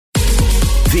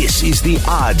This is The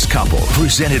Odds Couple,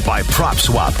 presented by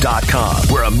PropSwap.com,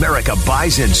 where America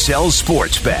buys and sells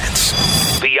sports bets.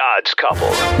 The Odds Couple,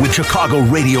 with Chicago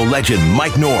radio legend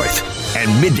Mike North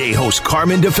and midday host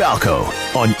Carmen DeFalco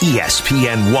on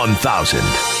ESPN 1000.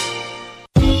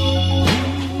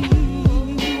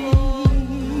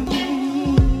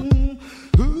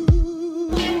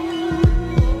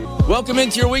 Welcome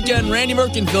into your weekend. Randy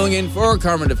Merkin filling in for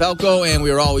Carmen DeFalco, and we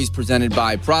are always presented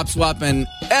by PropSwap. And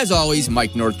as always,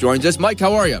 Mike North joins us. Mike,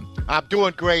 how are you? I'm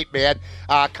doing great, man.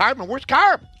 Carmen, where's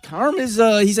Carm? Carm is,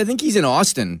 I think he's in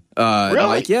Austin. Really?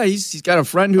 Mike, yeah, he's got a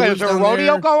friend who lives down there. Is there a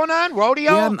rodeo going on?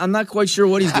 Rodeo? Yeah, I'm not quite sure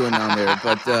what he's doing down there,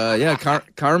 but yeah,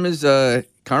 Carm is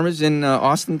in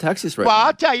Austin, Texas right now. Well,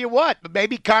 I'll tell you what.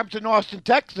 Maybe Carm's in Austin,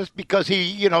 Texas because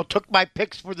he, took my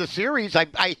picks for the series.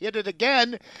 I hit it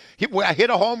again. I hit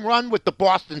a home run with the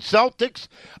Boston Celtics,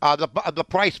 the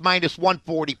price minus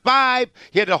 145.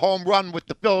 Hit a home run with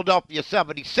the Philadelphia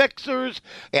 76ers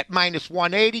at minus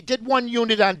 180. Did one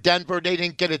unit on Denver. They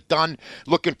didn't get it done.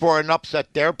 Looking for an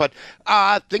upset there. But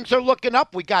things are looking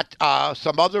up. We got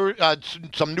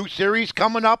some new series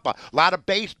coming up, a lot of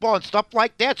baseball and stuff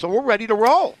like that. So we're ready to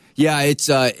roll. Yeah,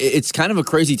 it's kind of a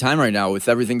crazy time right now with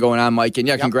everything going on, Mike. And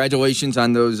congratulations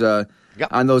on those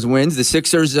wins. The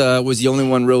Sixers was the only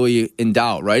one really in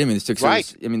doubt, right? I mean, the Sixers.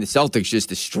 Right. I mean, the Celtics just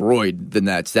destroyed the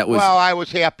Nets. Well, I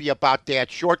was happy about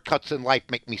that. Shortcuts in life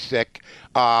make me sick.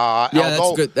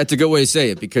 That's good. That's a good way to say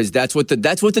it because that's what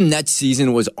the Nets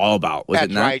season was all about. Was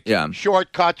it not? Right. Yeah.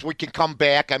 Shortcuts. We can come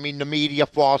back. I mean, the media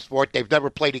falls for it. They've never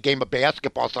played a game of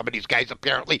basketball. Some of these guys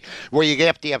apparently, where you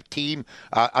have to have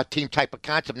a team type of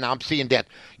concept. Now I'm seeing that,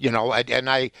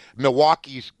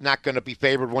 Milwaukee's not going to be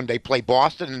favored when they play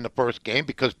Boston in the first game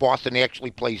because Boston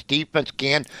actually plays defense.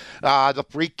 Can the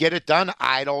Freak get it done?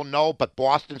 I don't know, but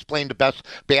Boston's playing the best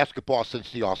basketball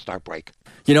since the All-Star break.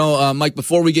 Mike,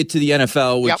 before we get to the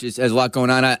NFL, which has a lot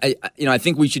going on, I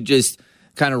think we should just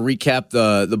kind of recap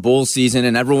the Bulls season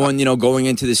and everyone, going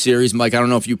into the series. Mike, I don't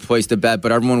know if you placed a bet,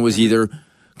 but everyone was either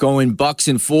going Bucks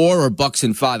in 4 or Bucks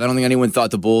in 5. I don't think anyone thought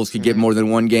the Bulls could get more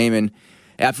than one game. And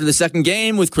after the second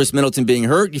game, with Chris Middleton being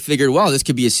hurt, you figured, well, this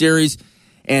could be a series,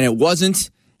 and it wasn't.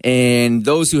 And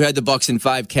those who had the Bucks in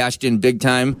 5 cashed in big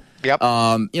time. Yep.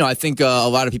 I think a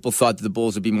lot of people thought that the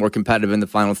Bulls would be more competitive in the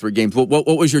final 3 games. What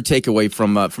was your takeaway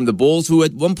from the Bulls, who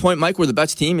at one point, Mike, were the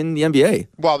best team in the NBA?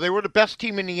 Well, they were the best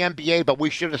team in the NBA, but we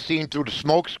should have seen through the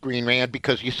smoke screen, man,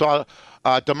 because you saw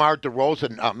DeMar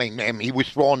DeRozan, he was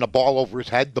throwing the ball over his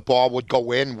head. The ball would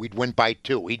go in. We'd win by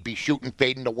 2. He'd be shooting,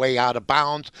 fading away out of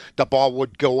bounds. The ball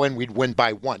would go in. We'd win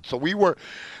by 1. So we were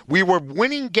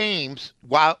winning games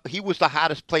while he was the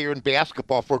hottest player in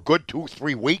basketball for a good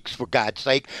 2-3 weeks, for God's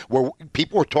sake, where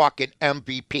people were talking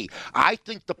MVP. I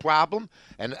think the problem,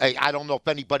 and I don't know if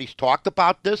anybody's talked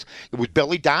about this, it was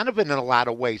Billy Donovan in a lot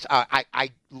of ways.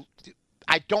 I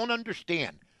don't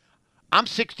understand. I'm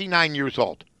 69 years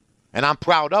old. And I'm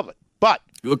proud of it. But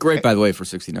you look great, by the way, for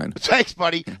 69. Thanks,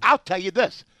 buddy. I'll tell you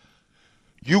this.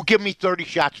 You give me 30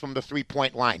 shots from the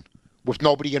 3-point line with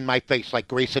nobody in my face like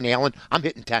Grayson Allen, I'm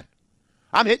hitting 10.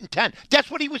 I'm hitting 10.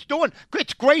 That's what he was doing.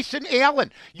 It's Grayson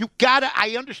Allen.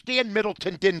 I understand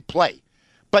Middleton didn't play.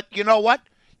 But you know what?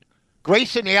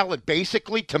 Grayson Allen,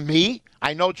 basically, to me,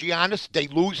 I know Giannis, they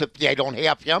lose if they don't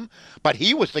have him, but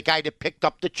he was the guy that picked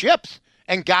up the chips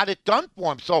and got it done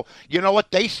for him. So, you know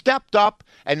what? They stepped up,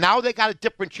 and now they got a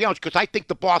different challenge because I think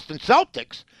the Boston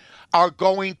Celtics are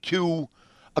going to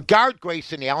guard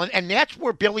Grayson Allen, and that's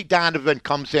where Billy Donovan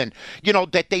comes in.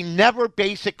 That they never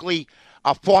basically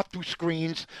fought through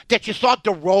screens, that you saw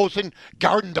DeRozan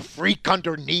guarding the Freak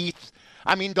underneath.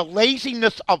 I mean, the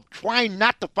laziness of trying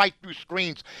not to fight through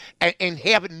screens and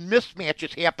having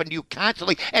mismatches happen to you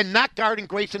constantly and not guarding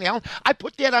Grayson Allen, I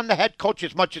put that on the head coach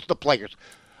as much as the players.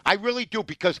 I really do,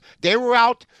 because they were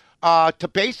out to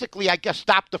basically, I guess,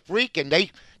 stop the Freak, and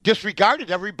they disregarded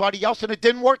everybody else, and it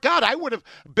didn't work out. I would have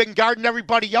been guarding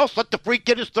everybody else, let the Freak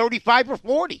get his 35 or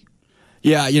 40.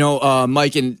 Yeah,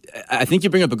 Mike, and I think you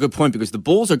bring up a good point because the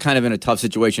Bulls are kind of in a tough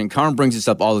situation. Carm brings this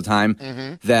up all the time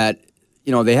that,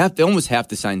 they almost have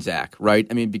to sign Zach, right?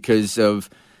 I mean, because of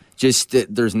just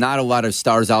there's not a lot of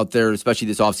stars out there, especially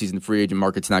this offseason. The free agent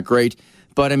market's not great.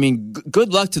 But, I mean,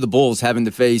 good luck to the Bulls having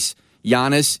to face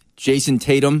Giannis, Jason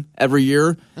Tatum every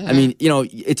year. I mean,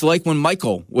 it's like when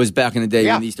Michael was back in the day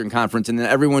in the Eastern Conference, and then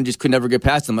everyone just could never get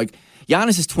past him. Like,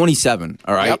 Giannis is 27,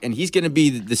 all right? And he's going to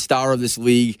be the star of this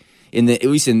league, at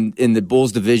least in the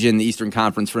Bulls division, the Eastern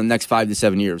Conference, for the next 5 to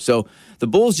 7 years. So the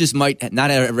Bulls just might not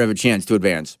ever have a chance to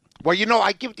advance. Well,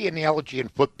 I give the analogy in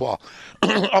football.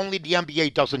 Only the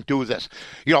NBA doesn't do this.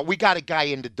 We got a guy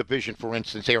in the division, for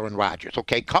instance, Aaron Rodgers,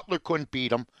 okay? Cutler couldn't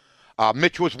beat him.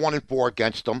 Mitch was 1-4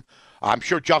 against him. I'm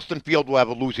sure Justin Field will have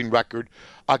a losing record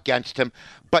against him.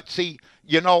 But see,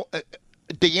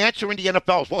 the answer in the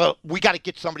NFL is, well, we got to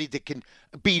get somebody that can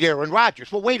beat Aaron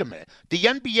Rodgers. Well, wait a minute. The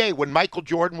NBA, when Michael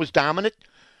Jordan was dominant,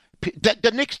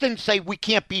 the Knicks didn't say we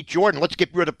can't beat Jordan, let's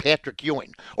get rid of Patrick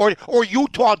Ewing. Or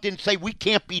Utah didn't say we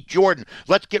can't beat Jordan,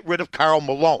 let's get rid of Karl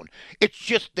Malone. It's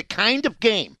just the kind of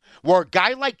game where a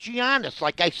guy like Giannis,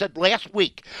 like I said last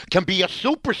week, can be a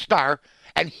superstar,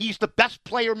 and he's the best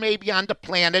player maybe on the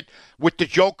planet with the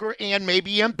Joker and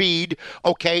maybe Embiid,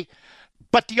 okay?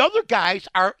 But the other guys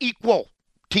are equal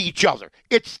to each other.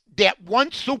 It's that one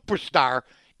superstar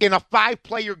in a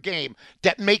 5-player game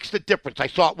that makes the difference. I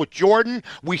saw it with Jordan.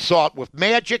 We saw it with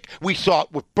Magic. We saw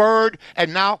it with Bird.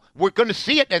 And now we're going to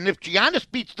see it. And if Giannis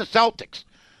beats the Celtics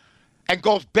and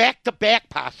goes back-to-back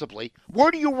possibly,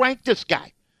 where do you rank this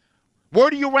guy? Where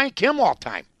do you rank him all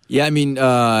time? Yeah, I mean,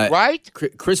 right?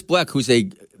 Chris Black, who's a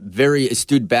very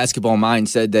astute basketball mind,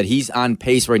 said that he's on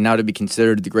pace right now to be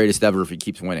considered the greatest ever if he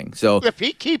keeps winning. So if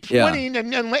he keeps winning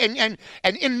and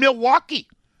in Milwaukee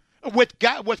with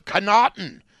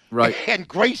Connaughton, right, and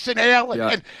Grayson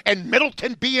Allen and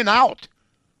Middleton being out.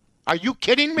 Are you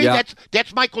kidding me? Yeah.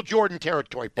 That's Michael Jordan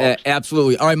territory, folks.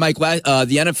 Absolutely. All right, Mike,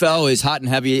 the NFL is hot and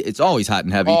heavy. It's always hot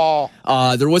and heavy. Oh.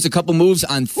 There was a couple moves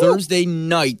on Thursday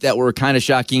night that were kind of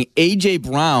shocking. A.J.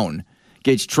 Brown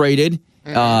gets traded.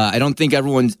 Mm-hmm. I don't think a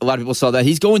lot of people saw that.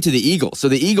 He's going to the Eagles. So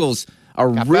the Eagles are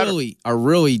really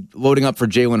loading up for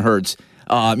Jalen Hurts.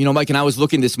 Mike, and I was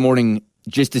looking this morning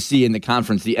just to see in the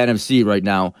conference, the NFC right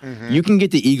now, you can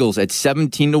get the Eagles at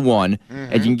 17-1,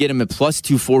 and you can get them at plus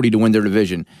 240 to win their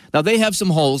division. Now, they have some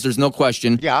holes, there's no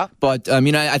question. Yeah. But, I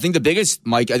think the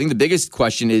biggest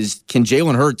question is, can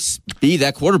Jalen Hurts be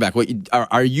that quarterback?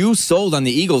 Are you sold on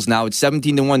the Eagles now at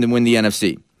 17-1 to win the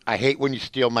NFC? I hate when you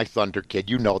steal my thunder, kid.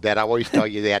 You know that. I always tell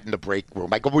you that in the break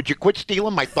room. I go, would you quit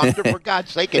stealing my thunder, for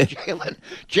God's sake? And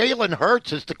Jalen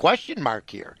Hurts is the question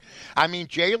mark here. I mean,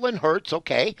 Jalen Hurts,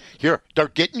 okay. Here, they're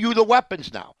getting you the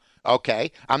weapons now,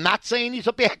 okay? I'm not saying he's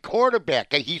a bad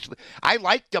quarterback. I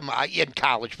liked him in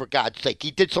college, for God's sake.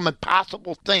 He did some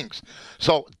impossible things.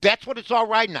 So that's what it's all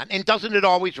riding on. And doesn't it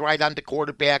always ride on the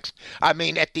quarterbacks? I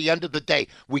mean, at the end of the day,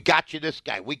 we got you this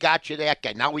guy. We got you that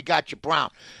guy. Now we got you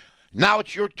Brown. Now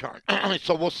it's your turn.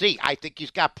 So we'll see. I think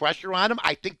he's got pressure on him.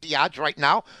 I think the odds right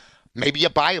now, maybe you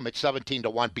buy him at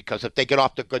 17-1 because if they get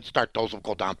off to a good start, those will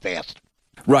go down fast.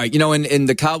 Right. And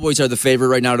the Cowboys are the favorite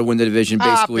right now to win the division,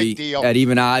 basically at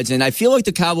even odds. And I feel like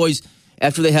the Cowboys,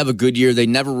 after they have a good year, they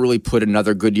never really put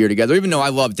another good year together, even though I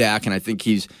love Dak and I think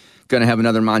he's going to have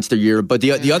another monster year. But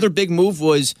the other big move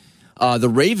was the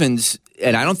Ravens,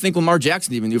 and I don't think Lamar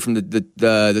Jackson even knew from the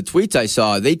tweets I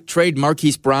saw. They trade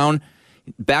Marquise Brown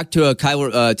back to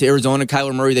Arizona.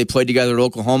 Kyler Murray, they played together at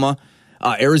Oklahoma.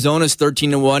 Arizona's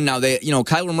 13-1. Now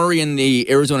Kyler Murray and the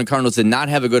Arizona Cardinals did not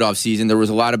have a good offseason. There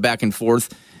was a lot of back and forth.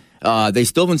 They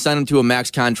still haven't signed him to a max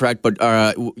contract, but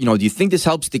do you think this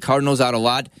helps the Cardinals out a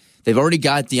lot? They've already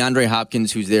got DeAndre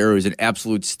Hopkins, who's an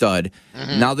absolute stud.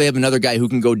 Mm-hmm. Now they have another guy who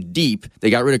can go deep.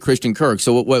 They got rid of Christian Kirk.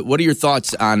 So what are your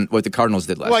thoughts on what the Cardinals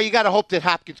did last? Well, you got to hope that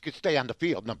Hopkins could stay on the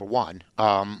field, number one.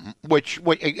 And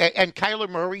Kyler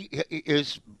Murray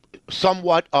is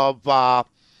somewhat of a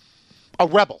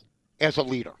rebel as a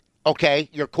leader. Okay,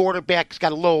 your quarterback's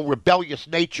got a little rebellious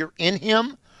nature in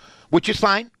him, which is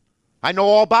fine. I know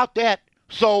all about that.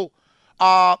 So,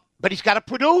 but he's got to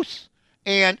produce.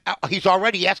 And he's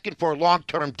already asking for a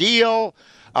long-term deal.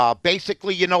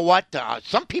 Basically, you know what?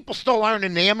 Some people still aren't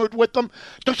enamored with them.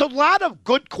 There's a lot of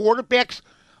good quarterbacks,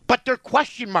 but they're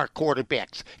question mark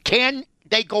quarterbacks. Can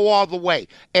they go all the way?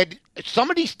 And some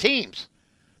of these teams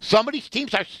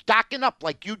are stocking up,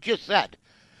 like you just said,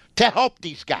 to help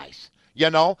these guys.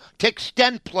 To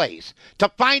extend plays, to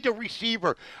find a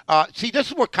receiver. See, this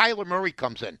is where Kyler Murray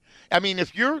comes in. I mean,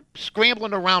 if you're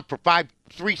scrambling around for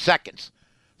 3 seconds,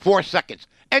 4 seconds,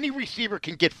 any receiver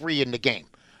can get free in the game.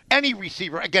 Any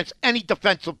receiver against any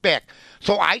defensive back.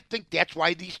 So I think that's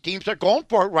why these teams are going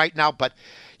for it right now. But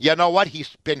you know what?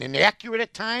 He's been inaccurate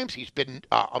at times. There's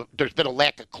been a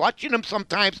lack of clutch in him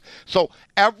sometimes. So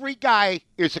every guy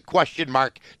is a question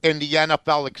mark in the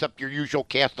NFL except your usual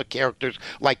cast of characters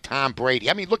like Tom Brady.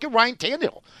 I mean, look at Ryan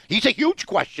Tannehill. He's a huge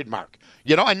question mark.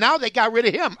 And now they got rid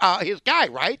of him, his guy,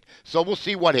 right? So we'll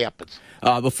see what happens.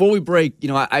 Before we break,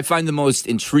 I find the most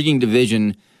intriguing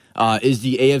division is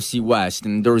the AFC West,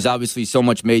 and there was obviously so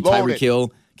much made. Tyreek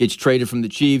Hill gets traded from the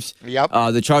Chiefs. Yep.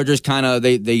 The Chargers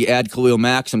they add Khalil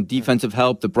Mack, some defensive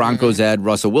help. The Broncos add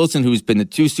Russell Wilson, who's been to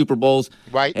 2 Super Bowls.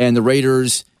 Right. And the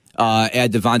Raiders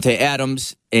add Devontae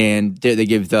Adams, and they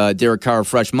give Derek Carr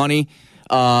fresh money.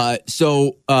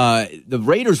 The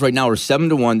Raiders right now are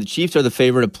 7-1. The Chiefs are the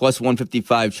favorite at plus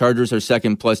 155. Chargers are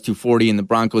second, plus 240, and the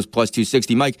Broncos plus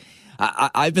 260. Mike,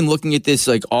 I've been looking at this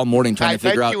like all morning trying to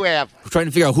figure out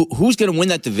who's going to win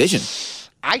that division.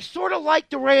 I sort of like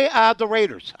the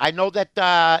Raiders. I know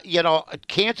that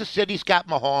Kansas City's got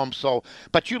Mahomes,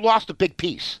 but you lost a big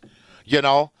piece,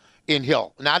 in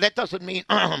Hill. Now that doesn't mean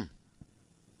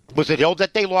was it Hill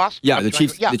that they lost? Yeah, the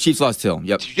Chiefs lost Hill.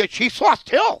 Yep, the Chiefs lost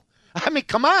Hill. I mean,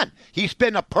 come on. He's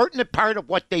been a pertinent part of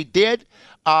what they did.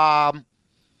 But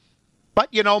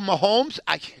Mahomes,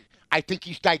 I think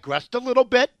he's digressed a little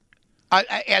bit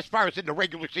as far as in the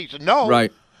regular season. No,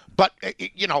 right. But,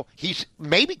 he's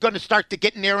maybe going to start to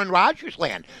get in Aaron Rodgers'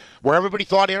 land, where everybody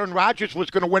thought Aaron Rodgers was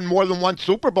going to win more than one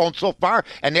Super Bowl so far,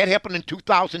 and that happened in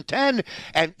 2010,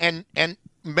 and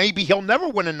maybe he'll never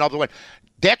win another one.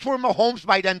 That's where Mahomes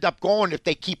might end up going if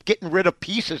they keep getting rid of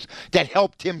pieces that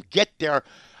helped him get there.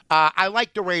 I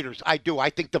like the Raiders. I do. I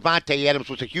think Devontae Adams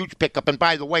was a huge pickup. And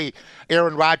by the way,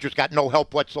 Aaron Rodgers got no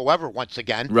help whatsoever once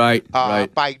again. Right.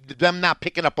 By them not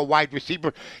picking up a wide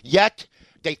receiver yet.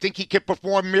 They think he can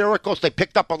perform miracles. They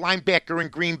picked up a linebacker in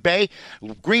Green Bay.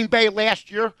 Green Bay last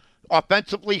year,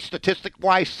 offensively,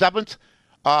 statistic-wise, 7th,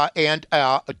 and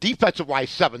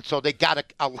defensive-wise, 7th. So they got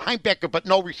a linebacker, but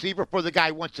no receiver for the guy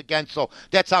once again. So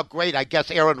that's how great, I guess,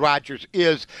 Aaron Rodgers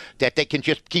is, that they can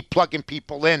just keep plugging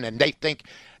people in, and they think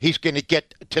he's going to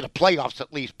get to the playoffs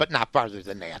at least, but not farther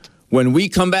than that. When we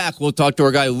come back, we'll talk to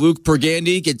our guy Luke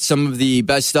Pergande, get some of the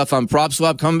best stuff on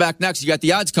PropSwap. Coming back next, you got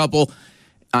the Odds Couple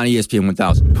on ESPN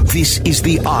 1000. This is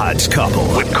the Odds Couple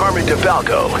with Carmen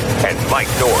DeFalco and Mike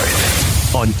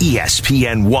North on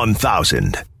ESPN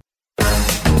 1000.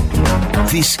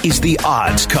 This is the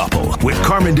Odds Couple with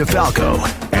Carmen DeFalco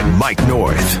and Mike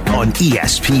North on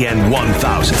ESPN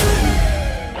 1000.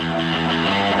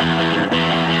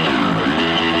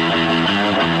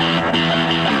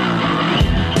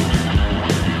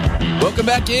 Welcome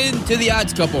back into the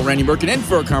Odds Couple. Randy Merkin in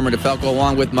for Carmen DeFalco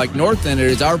along with Mike North, and it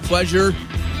is our pleasure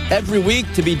every week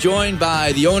to be joined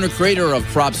by the owner-creator of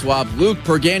PropSwap, Luke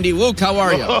Pergande. Luke, how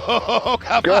are you?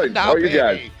 Good. How are you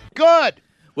guys? Good.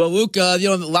 Well, Luke, a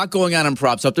lot going on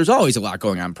PropSwap. There's always a lot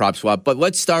going on PropSwap, but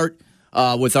let's start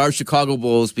with our Chicago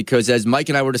Bulls, because as Mike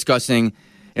and I were discussing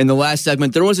in the last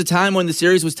segment, there was a time when the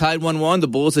series was tied 1-1. The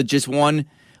Bulls had just won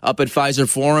up at Pfizer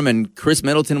Forum, and Chris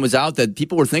Middleton was out, that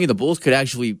people were thinking the Bulls could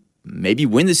actually maybe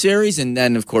win the series, and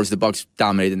then, of course, the Bucks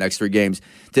dominated the next 3 games.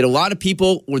 Did a lot of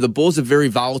people, were the Bulls a very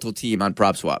volatile team on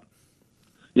PropSwap?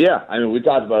 Yeah, I mean, we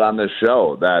talked about on this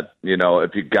show that,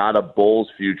 if you got a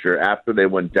Bulls future after they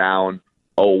went down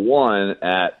 0-1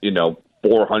 at,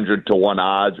 400 to 1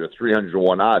 odds or 300 to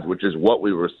 1 odds, which is what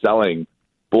we were selling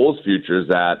Bulls futures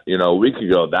at, a week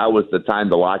ago, that was the time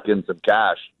to lock in some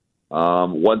cash.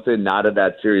 Once they knotted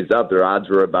that series up, their odds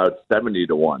were about 70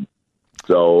 to 1.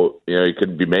 So, you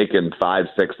could be making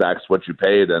 5-6x what you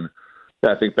paid. And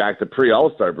I think back to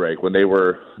pre-All-Star break when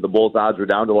the Bulls odds were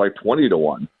down to like 20 to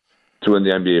 1 to win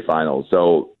the NBA Finals.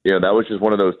 So, that was just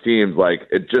one of those teams, like,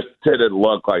 it just didn't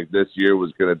look like this year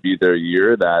was going to be their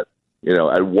year. That,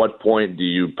 at what point do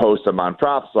you post them on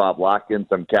PropSwap, lock in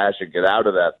some cash and get out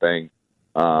of that thing?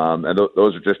 And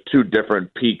those are just 2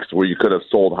 different peaks where you could have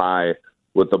sold high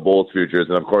with the Bulls futures.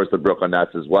 And, of course, the Brooklyn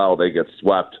Nets as well. They get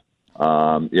swept.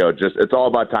 It's all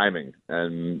about timing.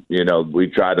 And, we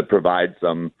try to provide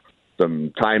some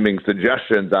timing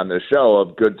suggestions on this show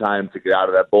of good time to get out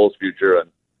of that Bulls future. And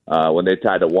when they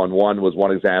tied at 1-1 was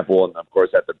one example. And, of course,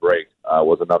 at the break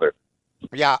was another.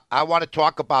 Yeah, I want to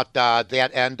talk about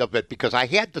that end of it, because I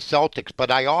had the Celtics,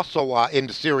 but I also, in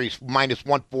the series, minus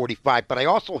 145, but I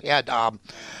also had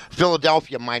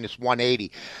Philadelphia minus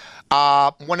 180.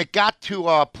 When it got to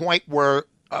a point where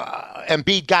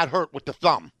Embiid got hurt with the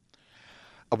thumb,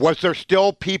 was there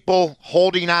still people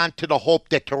holding on to the hope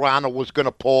that Toronto was going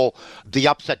to pull the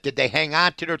upset? Did they hang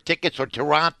on to their tickets, or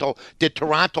did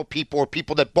Toronto people or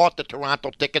people that bought the Toronto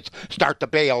tickets start to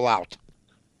bail out?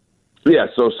 Yeah,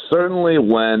 so certainly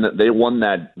when they won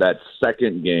that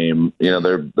second game,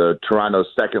 the Toronto's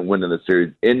second win in the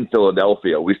series in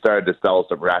Philadelphia, we started to sell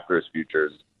some Raptors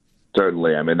futures.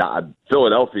 Certainly. I mean,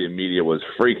 Philadelphia media was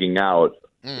freaking out.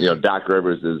 Doc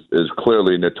Rivers is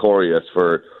clearly notorious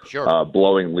for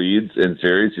blowing leads in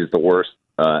series. He's the worst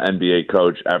NBA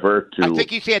coach ever. I think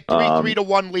he's had 3 to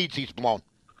 1 leads he's blown.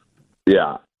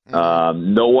 Yeah.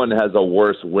 No one has a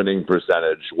worse winning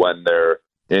percentage when they're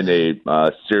in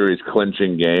a series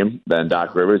clinching game than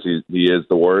Doc Rivers. He is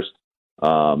the worst.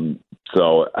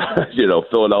 So,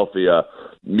 Philadelphia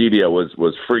media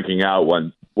was freaking out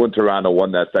when Toronto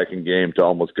won that second game to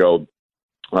almost go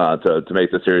to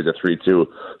make the series a 3-2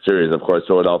 series. Of course,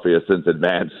 Philadelphia has since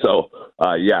advanced. So,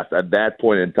 yes, at that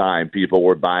point in time, people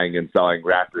were buying and selling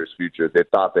Raptors futures. They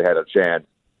thought they had a chance,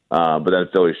 but then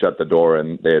Philly shut the door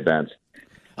and they advanced.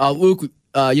 Luke,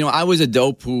 I was a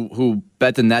dope who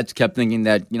bet the Nets, kept thinking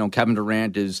that, Kevin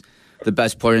Durant is the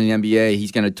best player in the NBA.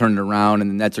 He's going to turn it around, and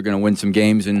the Nets are going to win some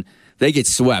games, and they get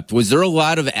swept. Was there a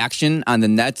lot of action on the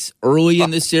Nets early in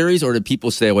this series, or did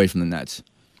people stay away from the Nets?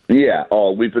 Yeah,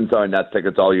 we've been selling Nets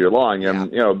tickets all year long,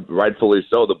 and rightfully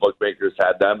so. The bookmakers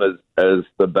had them as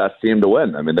the best team to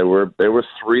win. I mean, they were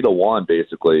 3-1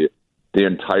 basically the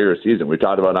entire season. We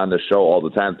talked about on the show all the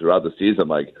time throughout the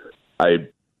season.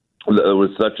 It was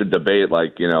such a debate. Why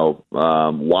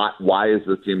is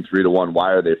this team 3-1?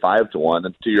 Why are they 5-1?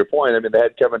 And to your point, I mean, they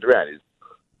had Kevin Durant. He's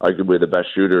arguably the best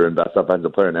shooter and best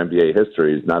offensive player in NBA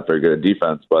history. He's not very good at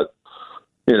defense, but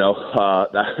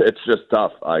it's just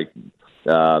tough.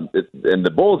 In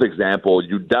the Bulls example,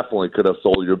 you definitely could have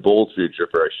sold your Bulls future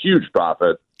for a huge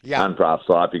profit on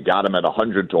PropSwap. You got them at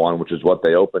 100-1, which is what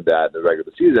they opened at in the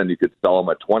regular season. You could sell them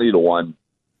at 20-1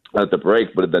 at the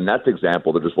break. But in the Nets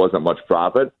example, there just wasn't much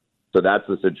profit. So that's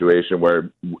the situation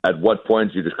where at what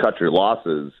point you just cut your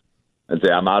losses and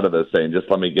say, I'm out of this thing. Just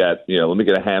let me get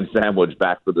a ham sandwich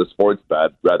back for the sports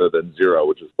bet rather than zero,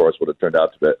 which is, of course, what it turned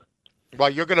out to be. Well,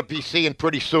 you're going to be seeing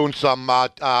pretty soon some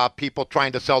people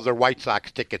trying to sell their White Sox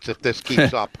tickets if this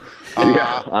keeps up.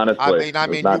 Honestly. I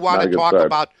mean, you want to talk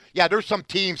about, there's some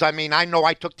teams. I mean, I know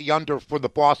I took the under for the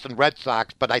Boston Red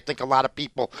Sox, but I think a lot of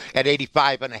people at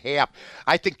 85.5.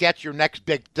 I think that's your next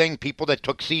big thing, people that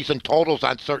took season totals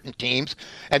on certain teams.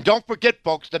 And don't forget,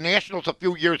 folks, the Nationals a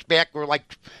few years back were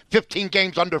like 15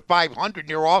 games under 500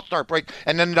 near All-Star break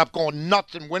and ended up going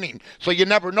nuts and winning. So you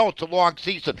never know. It's a long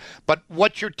season. But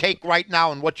what's your take right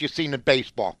now and what you've seen in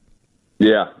baseball?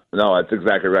 Yeah, no, that's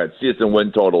exactly right. Season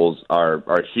win totals are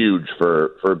huge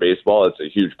for baseball. It's a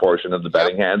huge portion of the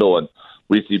betting handle, and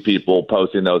we see people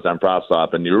posting those on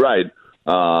PropSwap. And you're right.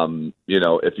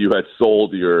 If you had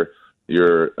sold your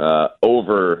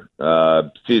over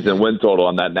season win total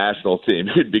on that national team,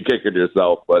 you'd be kicking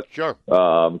yourself. But sure,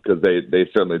 because they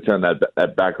certainly turned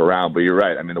that back around. But you're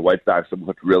right. I mean, the White Sox have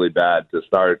looked really bad to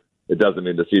start. It doesn't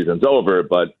mean the season's over,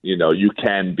 but you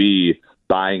can be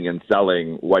buying and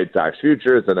selling White Sox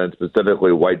futures, and then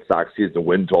specifically White Sox season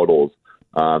win totals.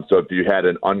 So if you had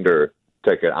an under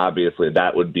ticket, obviously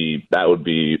that would be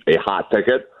a hot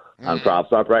ticket on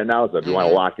PropSwap right now. So if you want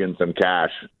to lock in some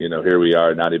cash, here we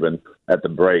are, not even at the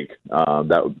break.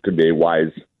 That could be a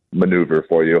wise maneuver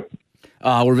for you.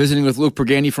 We're visiting with Luke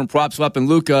Pergande from PropSwap, and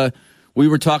Luke, we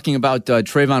were talking about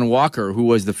Trayvon Walker, who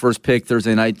was the first pick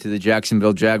Thursday night to the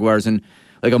Jacksonville Jaguars, and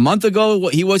like a month ago,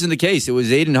 he wasn't the case. It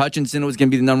was Aiden Hutchinson was going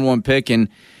to be the number one pick, and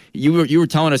you were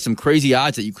telling us some crazy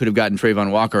odds that you could have gotten Trayvon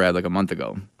Walker at like a month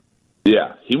ago.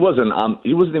 Yeah, he wasn't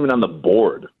even on the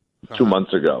board 2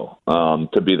 months ago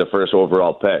to be the first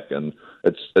overall pick, and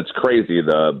it's crazy.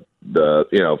 The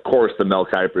of course the Mel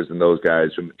Kipers and those guys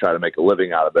who try to make a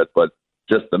living out of it, but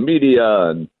just the media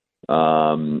and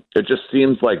it just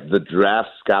seems like the draft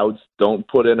scouts don't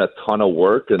put in a ton of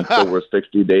work until we're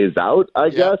 60 days out, I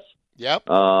guess. Yep.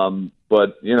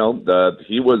 But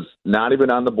he was not even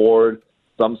on the board.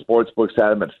 Some sports books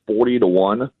had him at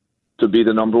 40-1 to be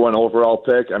the number one overall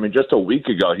pick. I mean, just a week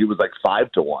ago, he was like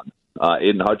 5-1.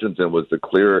 Aiden Hutchinson was the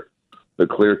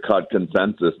clear-cut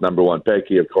consensus number one pick.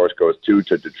 He, of course, goes to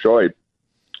Detroit.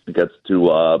 He gets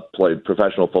to play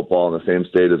professional football in the same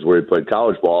state as where he played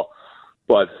college ball.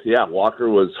 But yeah, Walker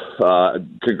was.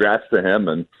 Congrats to him,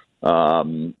 and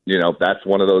that's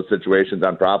one of those situations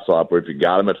on PropSwap where if you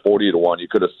got him at 40-1, you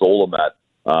could have sold him at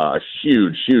a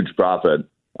huge profit.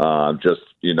 Just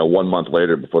 1 month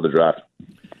later before the draft.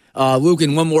 Luke,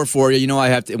 and one more for you. I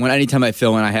have to. Anytime I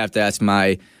fill in, I have to ask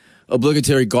my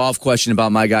obligatory golf question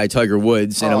about my guy Tiger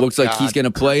Woods, and it looks like he's going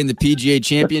to play in the PGA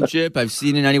Championship. I've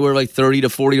seen it anywhere like 30 to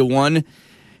 40-1.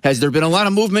 Has there been a lot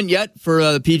of movement yet for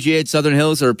the PGA at Southern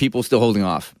Hills, or are people still holding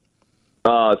off?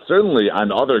 Certainly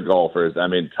on other golfers. I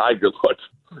mean, Tiger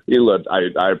looked.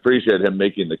 I appreciate him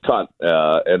making the cut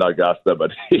in Augusta,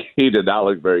 but he did not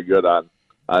look very good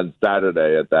on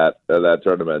Saturday at that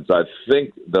tournament. So I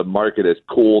think the market is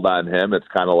cooled on him. It's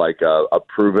kind of like a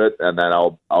prove it, and then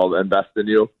I'll invest in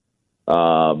you.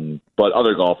 But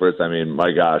other golfers, I mean,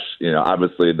 my gosh,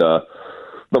 obviously the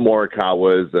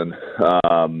Morikawas and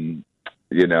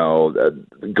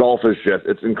golf is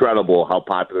it's incredible how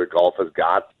popular golf has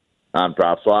got on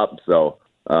PropSwap. So,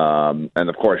 and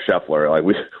of course Scheffler, like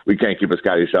we can't keep a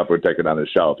Scotty Scheffler ticket on his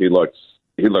shelf. He looks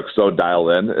so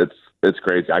dialed in. It's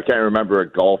crazy. I can't remember a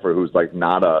golfer who's like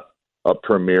not a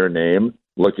premier name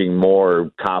looking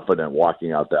more confident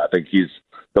walking out there. I think he's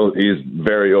he's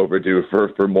very overdue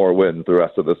for more wins the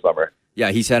rest of the summer.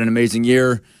 Yeah, he's had an amazing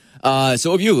year.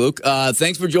 So have you, Luke.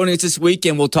 Thanks for joining us this week,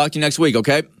 and we'll talk to you next week,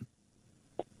 okay?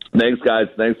 Thanks, guys.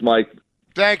 Thanks, Mike.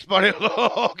 Thanks, buddy.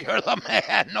 Luke, you're the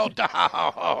man, no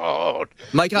doubt.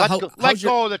 Mike, let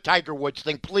go of the Tiger Woods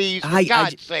thing, please, for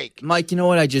God's sake. Mike, you know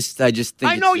what? I just think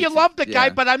I know you love the guy,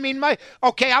 but I mean,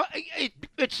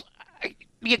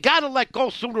 you got to let go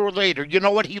sooner or later. You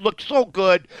know what? He looked so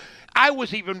good. I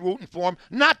was even rooting for him.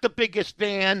 Not the biggest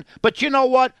fan, but you know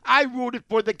what? I rooted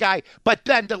for the guy. But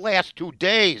then the last 2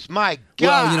 days, my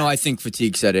God. Well, I think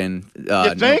fatigue set in.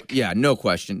 You think? No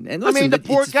question. And listen, the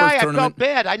poor guy, I felt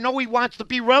bad. I know he wants to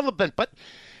be relevant, but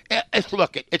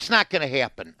look, it's not going to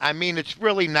happen. I mean, it's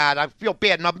really not. I feel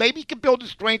bad. Now, maybe he can build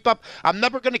his strength up. I'm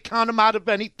never going to count him out of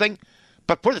anything.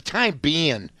 But for the time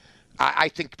being, I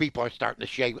think people are starting to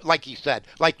shave. Like he said,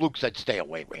 like Luke said, stay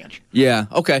away, Ranch. Yeah,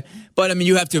 okay. But, I mean,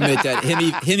 you have to admit that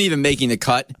him even making the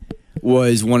cut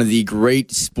was one of the great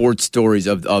sports stories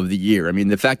of the year. I mean,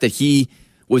 the fact that he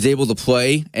was able to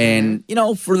play and,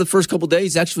 for the first couple of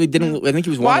days actually didn't – I think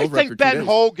he was one over. I think Ben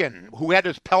Hogan, who had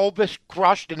his pelvis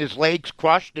crushed and his legs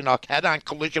crushed in a head-on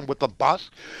collision with a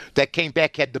bus that came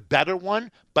back, had the better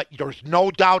one. But there's no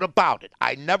doubt about it.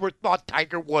 I never thought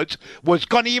Tiger Woods was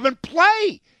going to even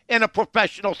play in a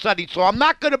professional setting, so I'm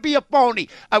not going to be a phony.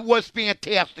 It was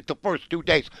fantastic the first 2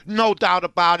 days, no doubt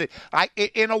about it.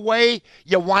 In a way,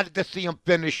 you wanted to see him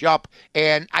finish up,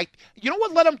 and you know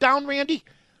what let him down, Randy?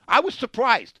 I was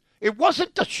surprised. It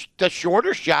wasn't the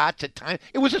shorter shots at times;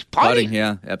 it was his putting.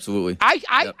 Yeah, absolutely.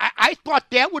 I thought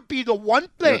that would be the one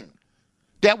thing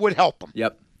that would help him.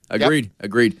 Yep, agreed. All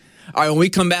right, when we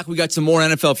come back, we got some more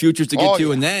NFL futures to get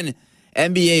to, and then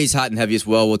NBA's hot and heavy as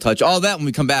well. We'll touch all that when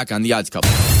we come back on The Odds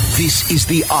Couple. This is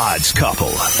The Odds Couple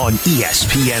on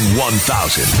ESPN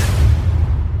 1000.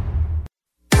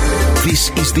 This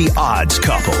is The Odds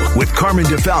Couple with Carmen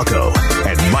DeFalco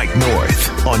and Mike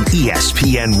North on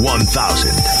ESPN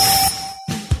 1000.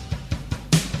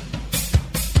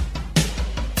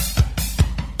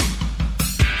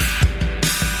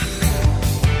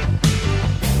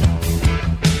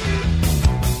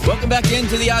 Welcome back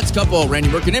into The Odds Couple. Randy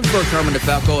Merkin in for Carmen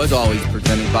DeFalco, as always,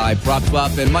 presented by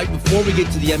PropSwap. And Mike, before we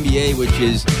get to the NBA, which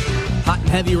is hot and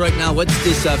heavy right now, let's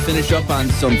just finish up on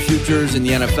some futures in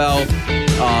the NFL.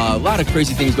 A lot of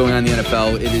crazy things going on in the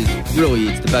NFL.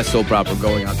 It's the best soap opera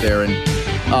going out there. And,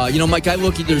 Mike, I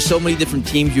look at there's so many different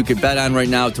teams you could bet on right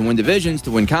now to win divisions,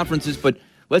 to win conferences. But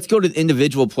let's go to the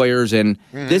individual players. And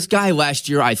this guy last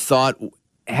year, I thought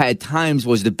at times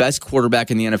was the best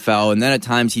quarterback in the NFL, and then at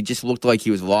times he just looked like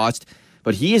he was lost.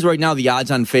 But he is right now the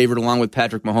odds-on favorite along with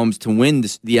Patrick Mahomes to win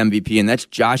the MVP, and that's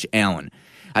Josh Allen.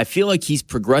 I feel like he's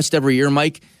progressed every year,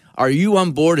 Mike. Are you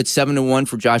on board at 7-1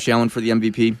 for Josh Allen for the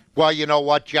MVP? Well, you know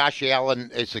what? Josh Allen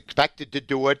is expected to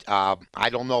do it. I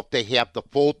don't know if they have the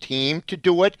full team to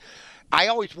do it. I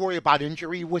always worry about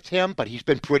injury with him, but he's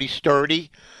been pretty sturdy.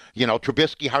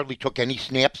 Trubisky hardly took any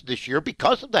snaps this year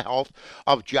because of the health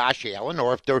of Josh Allen.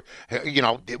 Or if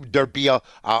there'd be a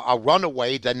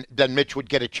runaway, then Mitch would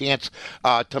get a chance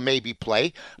to maybe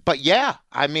play. But yeah,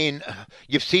 I mean,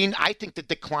 you've seen, I think, the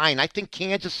decline. I think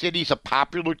Kansas City's a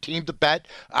popular team to bet,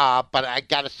 but I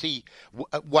got to see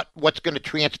what's going to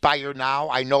transpire now.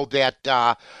 I know that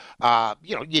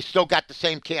you still got the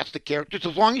same cast of characters.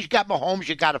 As long as you got Mahomes,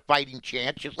 you got a fighting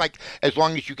chance. Just like as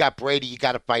long as you got Brady, you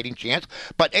got a fighting chance.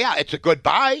 But yeah, it's a good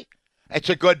buy.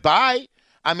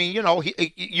 I mean,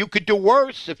 you could do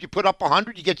worse. If you put up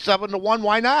 100, you get 7-1.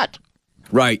 Why not?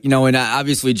 Right. And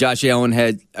obviously Josh Allen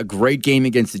had a great game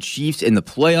against the Chiefs in the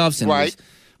playoffs, and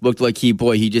looked like he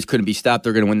just couldn't be stopped.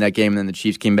 They're going to win that game, and then the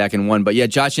Chiefs came back and won. But yeah,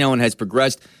 Josh Allen has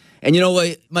progressed. And you know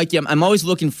what, Mike? Yeah, I'm always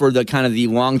looking for the kind of the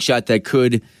long shot that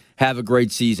could have a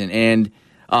great season. And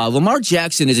Lamar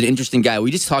Jackson is an interesting guy. We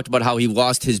just talked about how he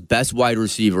lost his best wide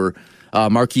receiver,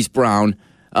 Marquise Brown.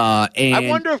 And I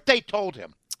wonder if they told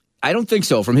him. I don't think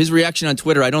so. From his reaction on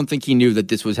Twitter, I don't think he knew that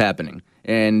this was happening.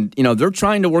 And, they're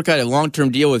trying to work out a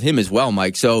long-term deal with him as well,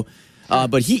 Mike. So,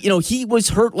 but he was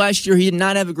hurt last year. He did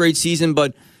not have a great season,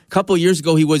 but a couple of years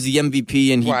ago he was the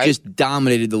MVP, and he just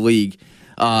dominated the league.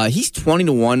 He's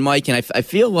 20-1, Mike, and I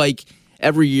feel like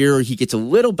every year he gets a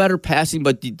little better passing.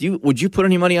 But would you put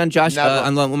any money on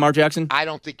on Lamar Jackson? I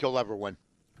don't think he'll ever win.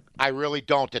 I really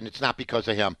don't, and it's not because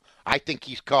of him. I think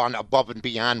he's gone above and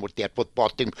beyond with that football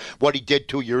team. What he did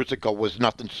 2 years ago was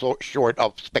nothing short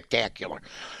of spectacular.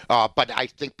 But I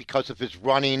think because of his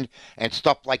running and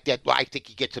stuff like that, I think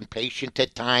he gets impatient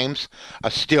at times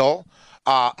still.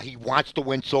 He wants to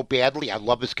win so badly. I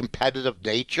love his competitive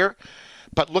nature.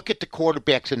 But look at the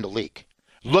quarterbacks in the league.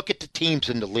 Look at the teams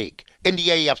in the league, in the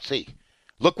AFC.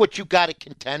 Look what you got to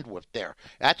contend with there.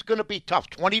 That's going to be tough.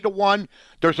 20-1,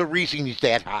 there's a reason he's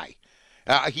that high.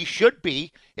 He should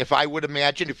be, if I would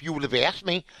imagine, if you would have asked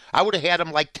me, I would have had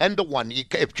him like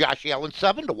 10-1 if Josh Allen's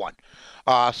 7-1.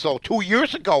 So 2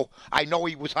 years ago, I know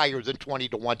he was higher than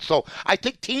 20-1. So I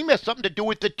think team has something to do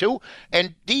with it too.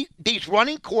 And these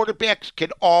running quarterbacks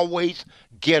can always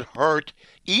get hurt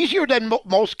easier than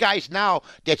most guys now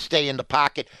that stay in the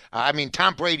pocket. I mean,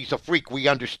 Tom Brady's a freak. We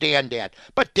understand that.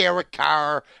 But Derek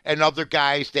Carr and other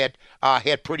guys that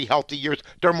had pretty healthy years,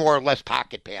 they're more or less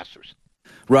pocket passers.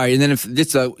 Right, and then if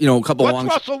it's a couple What's long.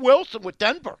 Russell Wilson with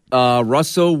Denver?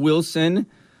 Russell Wilson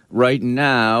right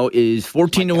now is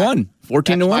 14-1. 14-1.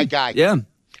 That's my guy. Yeah,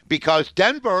 because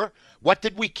Denver, what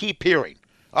did we keep hearing?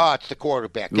 Oh, it's the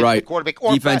quarterback. It's right. The quarterback.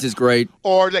 Defense is great.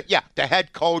 Or the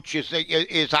head coach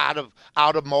is out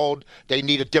of mode. They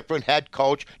need a different head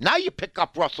coach. Now you pick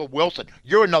up Russell Wilson.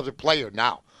 You're another player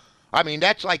now. I mean,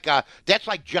 that's like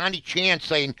Johnny Chan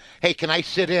saying, "Hey, can I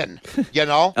sit in?" You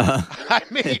know. I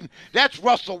mean, that's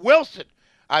Russell Wilson.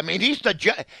 I mean, he's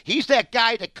that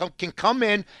guy that can come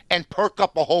in and perk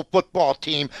up a whole football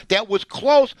team that was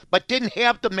close but didn't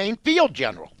have the main field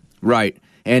general. Right.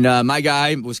 And my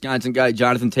guy, Wisconsin guy,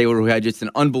 Jonathan Taylor, who had just an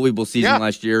unbelievable season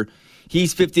last year,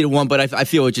 he's 50-1, but I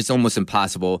feel it's just almost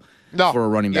impossible for a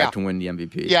running back to win the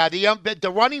MVP. Yeah,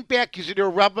 the running back is an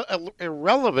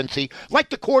irrelevancy like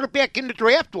the quarterback in the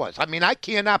draft was. I mean, I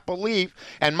cannot believe,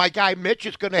 and my guy Mitch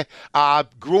is going to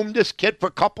groom this kid for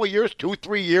a couple of years,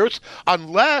 2-3 years,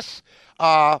 unless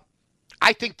I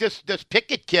think this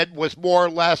Pickett kid was more or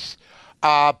less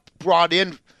brought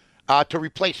in to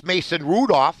replace Mason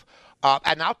Rudolph.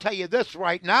 And I'll tell you this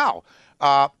right now.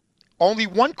 Only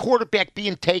one quarterback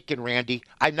being taken, Randy.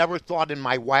 I never thought in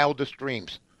my wildest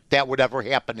dreams that would ever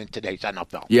happen in today's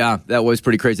NFL. Yeah, that was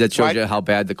pretty crazy. That shows you how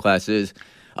bad the class is.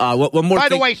 One more By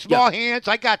thing. the way, small hands.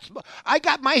 I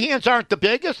got my hands aren't the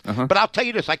biggest, but I'll tell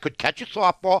you this: I could catch a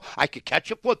softball, I could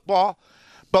catch a football,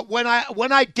 but when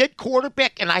I did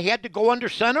quarterback and I had to go under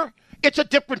center, it's a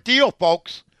different deal,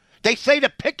 folks. They say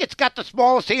that Pickett's got the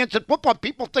smallest hands in football.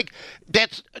 People think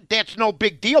that's no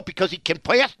big deal because he can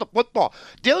pass the football.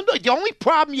 The only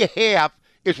problem you have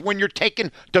is when you're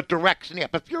taking the direct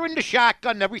snap. If you're in the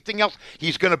shotgun and everything else,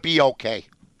 he's going to be okay.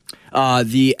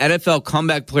 The NFL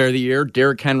Comeback Player of the Year,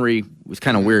 Derrick Henry, was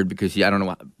kind of weird because I don't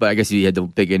know, but I guess he had the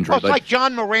big injury. It's like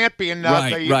John Morant being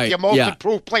the most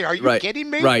improved player. Are you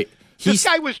kidding me? Right. This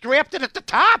guy was drafted at the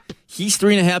top. He's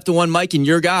 3.5-1, Mike, and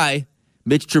your guy,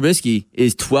 Mitch Trubisky,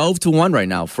 is 12-1 right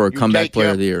now for a Comeback Player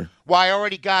of the Year. Well, I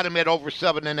already got him at over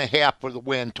 7.5 for the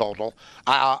win total.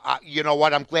 You know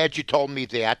what? I'm glad you told me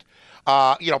that.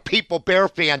 People, Bear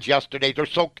fans yesterday, they're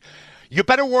so. You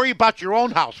better worry about your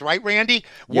own house, right, Randy?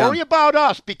 Yeah. Worry about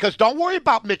us because don't worry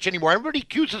about Mitch anymore. Everybody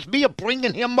accuses me of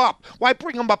bringing him up. Why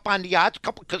bring him up on the odds?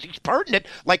 Because he's pertinent,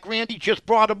 like Randy just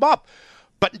brought him up.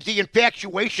 But the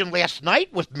infatuation last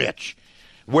night with Mitch,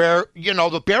 where,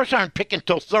 the Bears aren't picking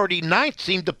until 39th,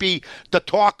 seemed to be the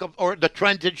talk of or the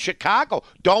trend in Chicago.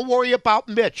 Don't worry about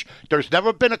Mitch. There's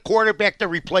never been a quarterback to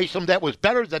replace him that was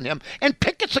better than him, and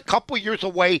Pickett's a couple years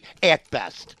away at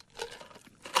best.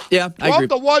 Yeah, I agree.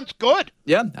 12-1's good.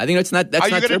 Yeah, I think that's not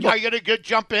terrible. Are you going to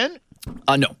jump in?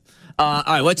 No. All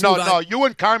right, let's move on. No, you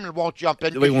and Carmen won't jump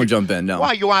in. We won't jump in, no.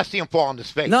 Why, you want to see him fall on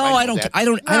his face. No, I don't.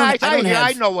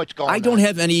 I know what's going on. I don't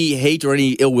have any hate or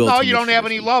any ill will. No, you don't have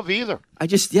any love either.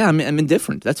 I'm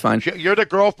indifferent. That's fine. You're the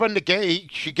girlfriend, the gay.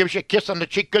 She gives you a kiss on the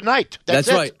cheek. Good night. That's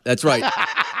it. That's right. All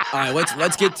right,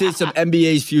 let's get to some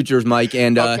NBA's futures, Mike.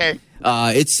 And okay.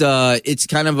 It's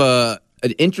kind of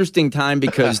an interesting time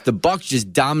because the Bucks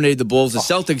just dominated the Bulls, the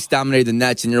Celtics dominated the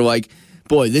Nets, and you're like,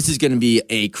 boy, this is going to be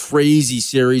a crazy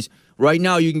series. Right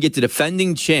now, you can get the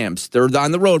defending champs. They're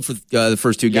on the road for the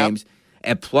first two games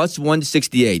at plus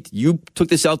 168. You took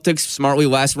the Celtics smartly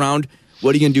last round.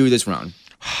 What are you going to do this round?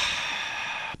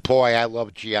 Boy, I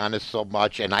love Giannis so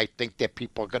much, and I think that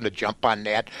people are going to jump on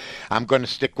that. I'm going to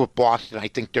stick with Boston. I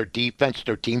think their defense,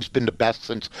 their team's been the best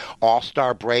since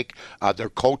All-Star break. Their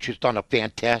coach has done a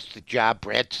fantastic job.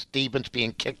 Brad Stevens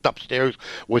being kicked upstairs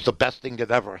was the best thing that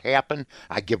ever happened.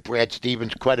 I give Brad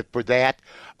Stevens credit for that.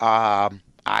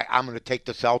 I'm going to take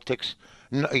the Celtics,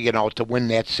 to win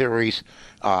that series.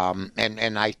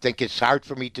 And I think it's hard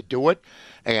for me to do it.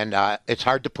 And it's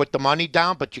hard to put the money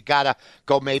down, but you got to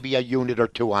go maybe a unit or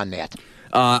two on that.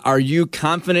 Are you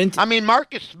confident? I mean,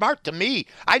 Marcus Smart, to me,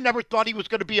 I never thought he was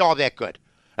going to be all that good.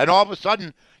 And all of a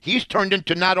sudden, he's turned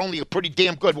into not only a pretty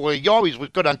damn good, well, he always was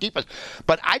good on defense,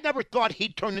 but I never thought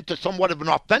he'd turn into somewhat of an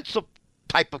offensive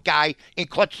type of guy in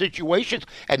clutch situations.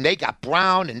 And they got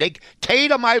Brown, and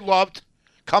Tatum I loved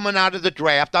coming out of the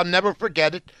draft. I'll never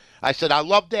forget it. I said, I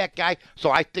love that guy,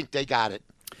 so I think they got it.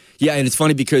 Yeah, and it's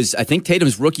funny because I think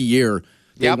Tatum's rookie year,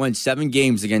 they won 7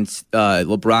 games against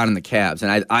LeBron and the Cavs.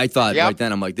 And I thought right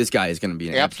then, I'm like, this guy is going to be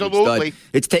an absolute stud.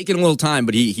 It's taken a little time,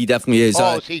 but he definitely is.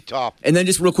 Oh, is he tough? And then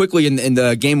just real quickly, in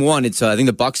the game one, it's I think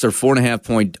the Bucks are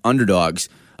 4.5-point underdogs.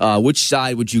 Which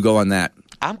side would you go on that?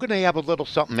 I'm going to have a little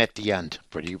something at the end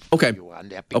for you on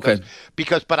that.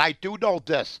 But I do know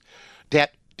this,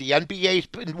 that the NBA's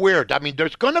been weird. I mean,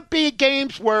 there's going to be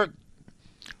games where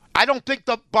I don't think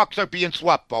the Bucks are being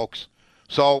swept, folks.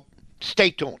 So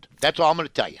stay tuned. That's all I'm going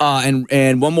to tell you.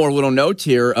 And one more little note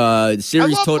here. Series I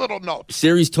love little notes.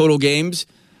 Series total games.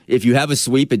 If you have a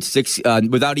sweep, it's 6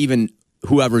 without even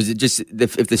whoever's. It just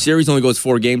if the series only goes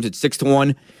 4 games, it's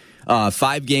 6-1.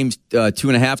 5 games,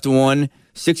 2.5-1.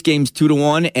 6 games,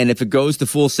 2-1. And if it goes to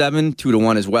full 7,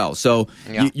 2-1 as well. So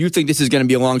you think this is going to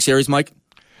be a long series, Mike?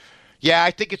 Yeah,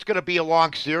 I think it's going to be a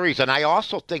long series, and I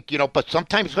also think, but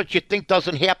sometimes what you think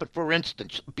doesn't happen. For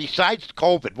instance, besides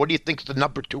COVID, what do you think is the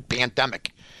number 2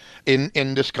 pandemic in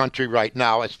this country right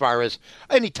now as far as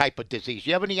any type of disease?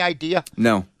 You have any idea?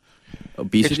 No.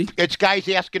 Obesity? It's guys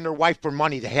asking their wife for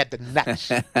money that had the nuts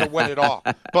to win it all.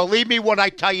 Believe me when I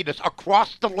tell you this,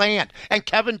 across the land. And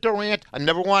Kevin Durant, I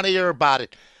never want to hear about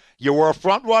it. You were a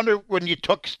front runner when you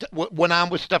went on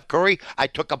with Steph Curry. I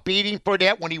took a beating for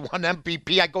that when he won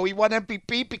MVP. I go, he won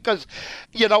MVP because,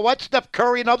 you know what? Steph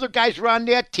Curry and other guys were on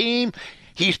that team.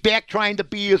 He's back trying to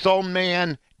be his own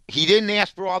man. He didn't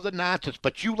ask for all the nonsense,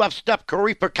 but you left Steph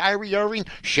Curry for Kyrie Irving.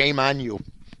 Shame on you.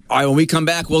 All right, when we come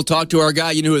back, we'll talk to our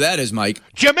guy. You know who that is, Mike.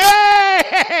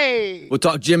 Jimmy! We'll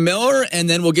talk Jim Miller, and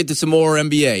then we'll get to some more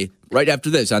NBA right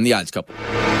after this on The Odds Couple.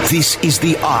 This is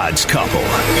The Odds Couple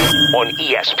on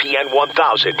ESPN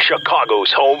 1000,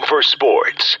 Chicago's home for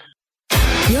sports.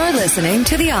 You're listening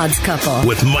to The Odds Couple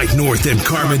with Mike North and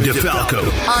Carmen DeFalco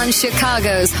on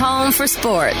Chicago's home for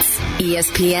sports,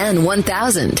 ESPN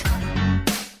 1000.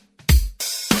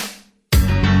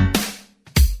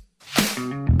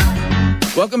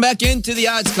 Welcome back into The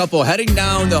Odds Couple, heading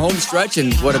down the home stretch,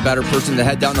 and what a better person to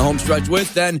head down the home stretch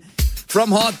with than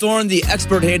from Hawthorne, the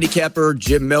expert handicapper,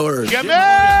 Jim Miller. Jimmy!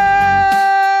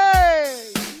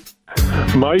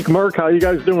 Mike, Mark, how you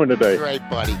guys doing today? Great,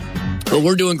 buddy. Well,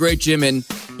 we're doing great, Jim, and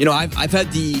I've had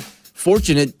the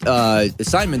fortunate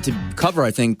assignment to cover,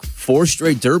 I think, 4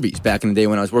 straight derbies back in the day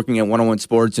when I was working at 101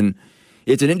 Sports, and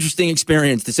it's an interesting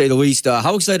experience, to say the least.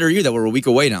 How excited are you that we're a week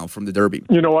away now from the Derby?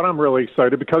 You know what? I'm really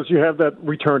excited because you have that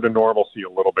return to normalcy a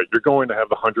little bit. You're going to have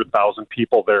the 100,000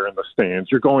 people there in the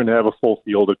stands. You're going to have a full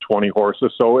field of 20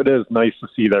 horses. So it is nice to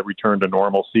see that return to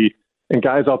normalcy. And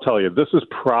guys, I'll tell you, this is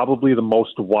probably the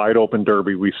most wide open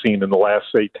Derby we've seen in the last,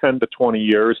 say, 10 to 20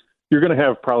 years. You're going to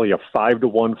have probably a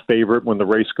 5-1 favorite when the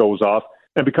race goes off.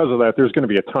 And because of that, there's going to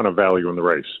be a ton of value in the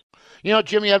race. You know,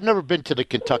 Jimmy, I've never been to the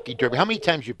Kentucky Derby. How many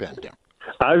times you been there?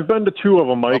 I've been to 2 of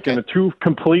them, Mike, and 2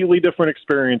 completely different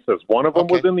experiences. One of them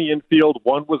was in the infield,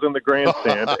 one was in the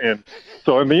grandstand. And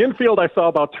so in the infield, I saw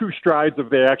about 2 strides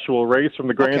of the actual race. From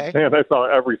the grandstand, I saw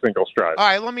every single stride. All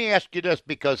right, let me ask you this,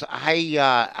 because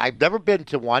I've never been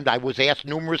to one. I was asked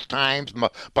numerous times. My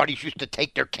buddies used to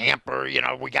take their camper.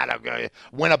 We got to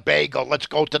Winnebago. Let's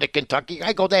go to the Kentucky.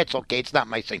 I go, that's okay. It's not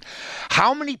my thing.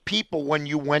 How many people, when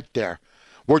you went there,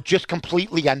 were just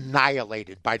completely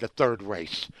annihilated by the 3rd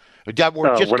race? That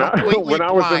were just when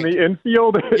I was in the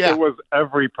infield, it was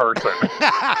every person.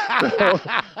 So,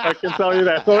 I can tell you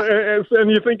that. So,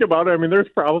 and you think about it, I mean, there's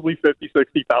probably 50,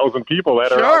 60,000 people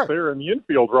that are out there in the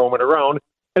infield roaming around.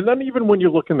 And then even when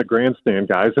you look in the grandstand,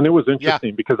 guys, and it was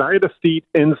interesting because I had a seat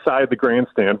inside the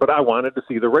grandstand, but I wanted to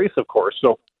see the race, of course.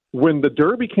 So when the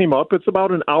Derby came up, it's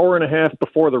about an hour and a half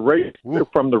before the race,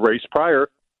 from the race prior.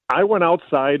 I went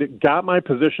outside, got my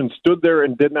position, stood there,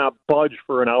 and did not budge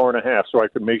for an hour and a half so I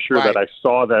could make sure that I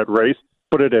saw that race.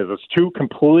 But it's 2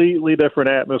 completely different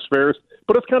atmospheres.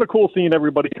 But it's kind of cool seeing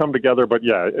everybody come together. But,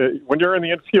 when you're in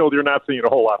the infield, you're not seeing a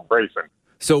whole lot of racing.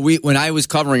 So when I was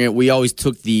covering it, we always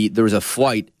took there was a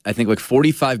flight, I think like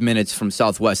 45 minutes from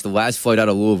Southwest, the last flight out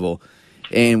of Louisville.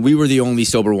 And we were the only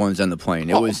sober ones on the plane.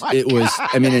 It was. I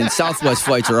mean, and Southwest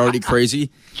flights are already crazy.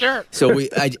 Sure. So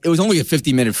it was only a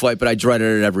 50-minute flight, but I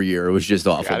dreaded it every year. It was just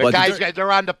awful. Yeah, the guys,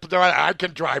 they're on. I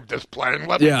can drive this plane.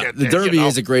 Let me get the there, Derby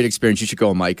is a great experience. You should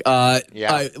go, Mike. Let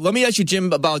me ask you,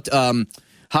 Jim, about how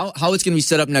it's going to be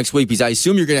set up next week, because I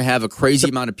assume you're going to have a crazy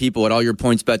amount of people at all your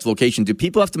points bets locations. Do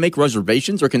people have to make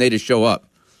reservations, or can they just show up?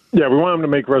 Yeah, we want them to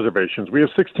make reservations. We have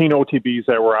 16 OTBs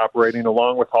that we're operating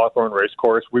along with Hawthorne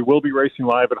Racecourse. We will be racing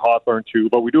live at Hawthorne too,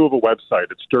 but we do have a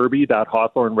website. It's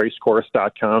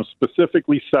derby.hawthorneracecourse.com,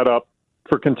 specifically set up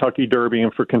for Kentucky Derby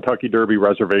and for Kentucky Derby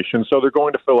reservations, so they're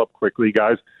going to fill up quickly,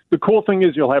 guys. The cool thing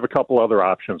is you'll have a couple other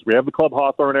options. We have the Club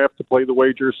Hawthorne app to play the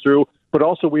wagers through, but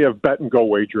also we have bet and go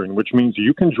wagering, which means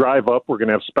you can drive up. We're going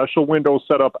to have special windows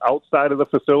set up outside of the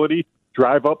facility.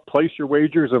 Drive up, place your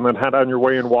wagers, and then head on your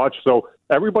way and watch. So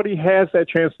everybody has that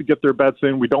chance to get their bets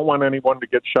in. We don't want anyone to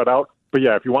get shut out. But,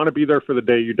 yeah, if you want to be there for the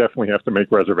day, you definitely have to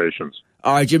make reservations.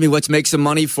 All right, Jimmy, let's make some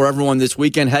money for everyone this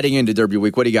weekend heading into Derby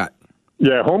Week. What do you got?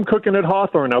 Yeah, home cooking at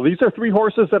Hawthorne. Now, these are 3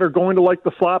 horses that are going to like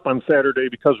the flop on Saturday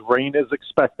because rain is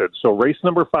expected. So race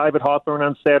number 5 at Hawthorne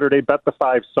on Saturday, bet the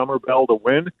 5 Summer Bell to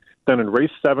win. Then in race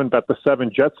 7, bet the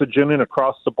 7 Jets of Ginin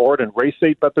across the board. And race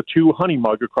 8, bet the 2 Honey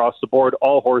Mug across the board.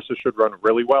 All horses should run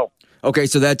really well. Okay,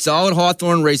 so that's all at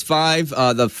Hawthorne. Race 5,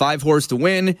 the 5 horse to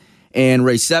win. And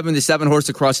race 7, the 7 horse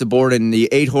across the board. And the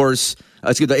 8 horse,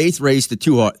 the 8th race, the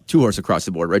 2 horse across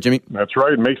the board. Right, Jimmy? That's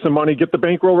right. Make some money. Get the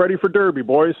bankroll ready for Derby,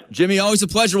 boys. Jimmy, always a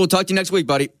pleasure. We'll talk to you next week,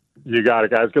 buddy. You got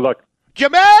it, guys. Good luck.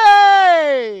 Jimmy!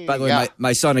 By the way,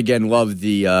 my son again loved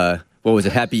the, what was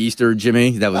it, Happy Easter,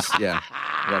 Jimmy? That was, yeah,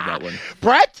 love that one.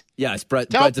 Brett? Yes, Brett.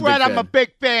 Tell Brett's Brett I'm a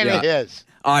big fan of his.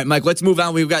 All right, Mike, let's move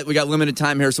on. We got limited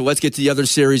time here, so let's get to the other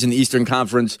series in the Eastern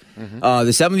Conference. The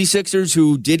 76ers,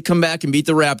 who did come back and beat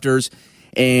the Raptors,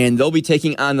 and they'll be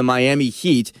taking on the Miami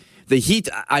Heat. The Heat,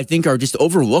 I think, are just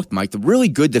overlooked, Mike. The really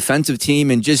good defensive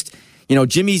team, and just,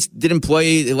 Jimmy's didn't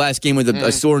play the last game with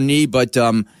a sore knee, but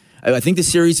I think the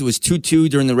series was 2-2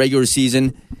 during the regular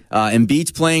season.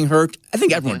 Embiid's playing hurt. I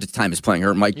think everyone at the time is playing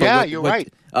hurt, Mike. Yeah, you're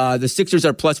right. The Sixers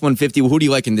are plus 150. Who do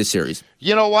you like in this series?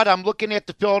 You know what? I'm looking at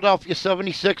the Philadelphia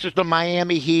 76ers, the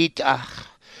Miami Heat.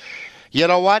 You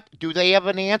know what? Do they have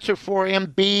an answer for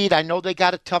Embiid? I know they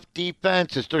got a tough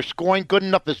defense. Is their scoring good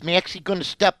enough? Is Maxey going to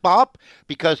step up?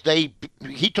 Because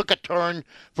he took a turn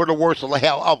for the worse of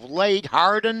late.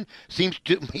 Harden seems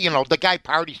to, the guy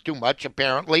parties too much,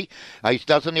 apparently. He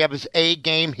doesn't have his A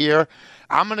game here.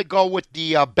 I'm going to go with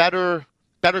the better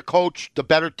coach, the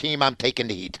better team. I'm taking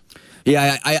the Heat.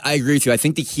 Yeah, I agree with you. I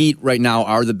think the Heat right now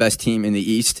are the best team in the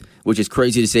East, which is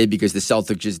crazy to say because the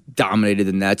Celtics just dominated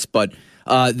the Nets. But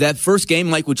that first game,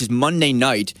 Mike, which is Monday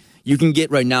night, you can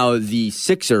get right now the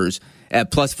Sixers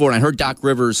at plus 4. And I heard Doc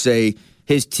Rivers say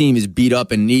his team is beat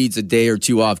up and needs a day or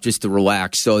two off just to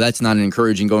relax. So that's not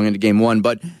encouraging going into game 1.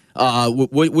 But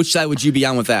which side would you be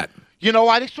on with that?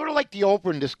 I sort of like the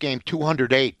over in this game,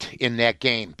 208 in that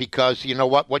game, because you know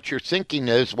what you're thinking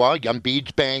is, well,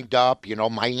 Embiid's banged up,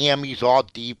 Miami's all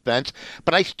defense,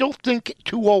 but I still think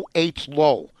 208's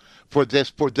low for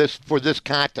this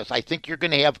contest. I think you're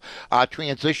going to have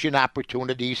transition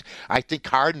opportunities. I think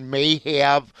Harden may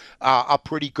have a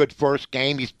pretty good first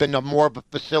game. He's been more of a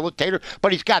facilitator,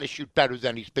 but he's got to shoot better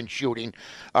than he's been shooting.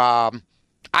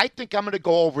 I think I'm going to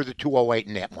go over the 208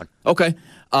 in that one. Okay.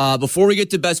 Before we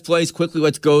get to best plays, quickly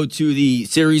let's go to the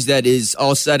series that is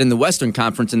all set in the Western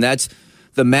Conference, and that's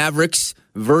the Mavericks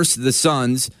versus the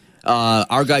Suns.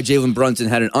 Our guy Jalen Brunson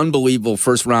had an unbelievable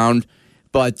first round,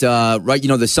 but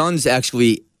the Suns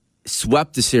actually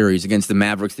swept the series against the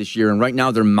Mavericks this year, and right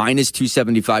now they're minus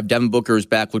 275. Devin Booker is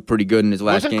back, looked pretty good in his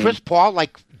last game. Wasn't Chris Paul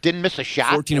didn't miss a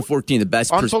shot? 14 of 14, the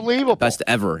best, unbelievable, best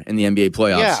ever in the NBA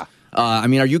playoffs. Yeah.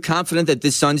 Are you confident that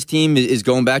this Suns team is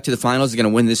going back to the finals, is going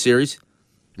to win this series?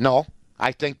 No.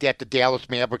 I think that the Dallas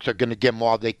Mavericks are going to give them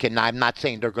all they can. I'm not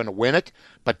saying they're going to win it,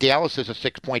 but Dallas is a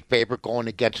 6-point favorite going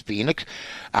against Phoenix.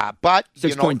 But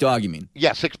 6-point dog, you mean?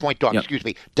 Yeah, 6-point dog. Yep. Excuse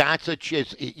me. Doncic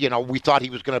is, we thought he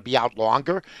was going to be out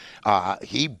longer.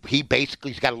 He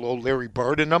basically's got a little Larry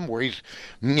Bird in him, where he's,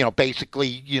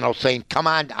 basically, saying, "Come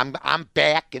on, I'm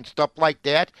back" and stuff like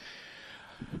that.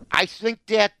 I think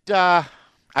that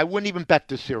I wouldn't even bet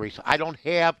this series. I don't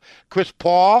have Chris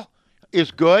Paul. Is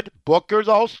good. Booker,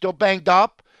 though, still banged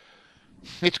up.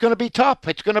 It's going to be tough.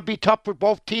 It's going to be tough for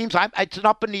both teams. It's an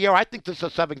up in the air. I think this is a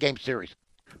 7-game series.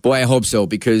 Boy, I hope so,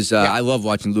 because I love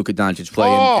watching Luka Doncic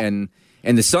play,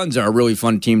 and the Suns are a really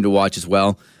fun team to watch as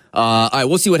well. All right,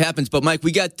 we'll see what happens. But, Mike,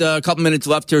 we got a couple minutes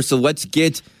left here, so let's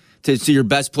get to see your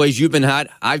best plays. You've been hot.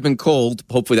 I've been cold.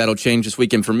 Hopefully that'll change this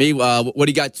weekend for me. What do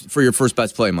you got for your first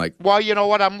best play, Mike? Well, you know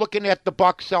what? I'm looking at the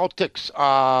Bucks Celtics,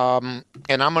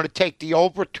 and I'm going to take the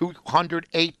over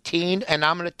 218, and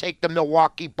I'm going to take the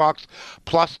Milwaukee Bucks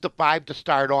plus the 5 to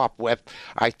start off with.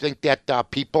 I think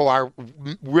that people are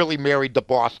really married to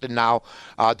Boston now.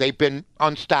 They've been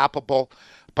unstoppable.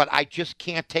 But I just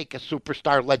can't take a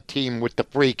superstar-led team with the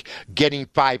Freak getting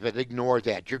 5 and ignore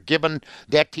that. You're giving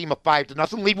that team a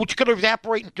 5-0 lead, which could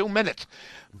evaporate in 2 minutes.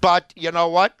 But you know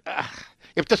what?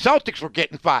 If the Celtics were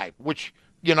getting 5, which,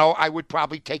 I would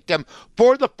probably take them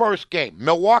for the first game.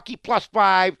 Milwaukee plus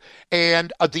 5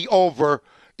 and the over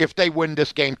if they win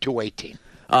this game 218.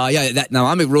 Now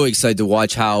I'm really excited to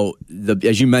watch how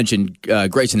as you mentioned,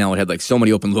 Grayson Allen had like so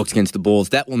many open looks against the Bulls.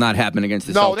 That will not happen against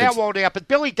the Celtics. No, that won't happen.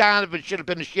 Billy Donovan should have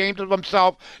been ashamed of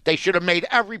himself. They should have made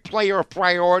every player a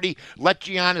priority. Let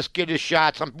Giannis get his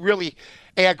shots. I'm really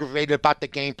aggravated about the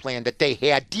game plan that they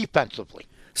had defensively.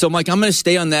 So, Mike, I'm going to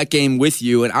stay on that game with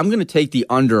you, and I'm going to take the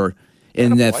under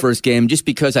in that first game just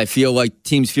because I feel like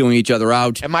teams feeling each other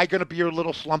out. Am I going to be your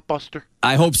little slump buster?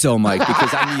 I hope so, Mike,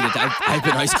 because I need it. I've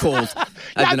been ice cold.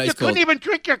 You couldn't even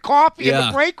drink your coffee in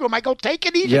the break room. I go, take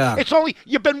it easy. Yeah. It's only,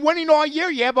 you've been winning all year.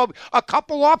 You have a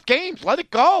couple off games. Let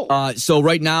it go. So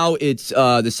right now it's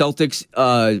the Celtics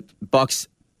Bucks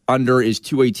under is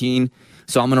 218.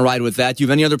 So I'm going to ride with that. Do you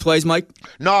have any other plays, Mike?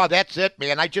 No, that's it,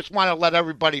 man. I just want to let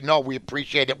everybody know we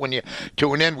appreciate it when you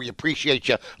tune in. We appreciate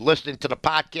you listening to the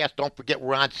podcast. Don't forget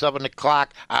we're on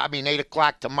 8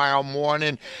 o'clock tomorrow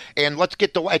morning. And let's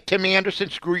get Tim Anderson,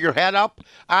 screw your head up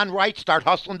on right. Start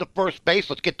hustling to first base.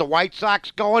 Let's get the White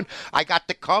Sox going. I got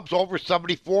the Cubs over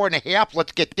 74.5.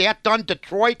 Let's get that done.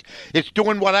 Detroit is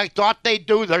doing what I thought they'd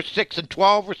do. They're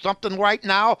 6-12 or something right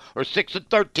now, or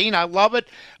 6-13. I love it.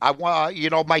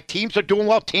 My teams are doing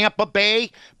well. Tampa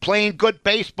Bay playing good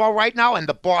baseball right now, and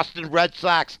the Boston Red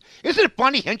Sox. Isn't it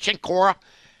funny? Hinch and Cora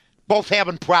both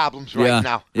having problems right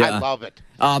now. I love it.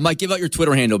 Mike, give out your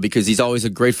Twitter handle because he's always a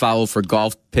great follow for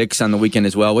golf picks on the weekend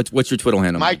as well. What's your Twitter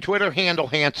handle? My Twitter handle,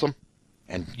 handsome,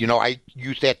 and I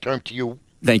use that term to you.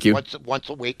 Thank you. Once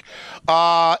a week.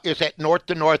 Is at North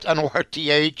to North, North,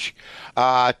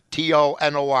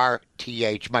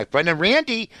 TONORTH, my friend. And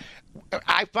Randy,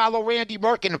 I follow Randy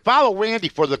Merkin and follow Randy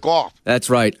for the golf. That's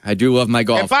right. I do love my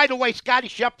golf. And by the way, Scotty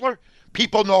Scheffler,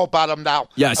 people know about him now.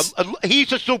 Yes.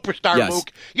 He's a superstar, yes.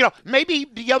 Luke. Maybe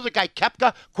the other guy,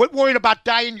 Koepka, quit worrying about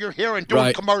dyeing your hair and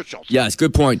doing commercials. Yes,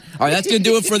 good point. All right, that's going to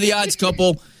do it for the odds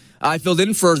couple. I filled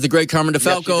in for the great Carmen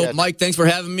DeFalco. Yes, Mike, thanks for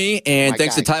having me, and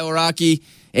thanks to Tyler Rocky.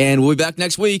 And we'll be back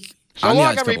next week. So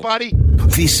long, everybody.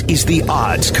 This is The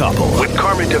Odds Couple with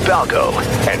Carmen DeFalco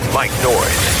and Mike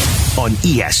North on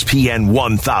ESPN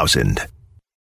 1000.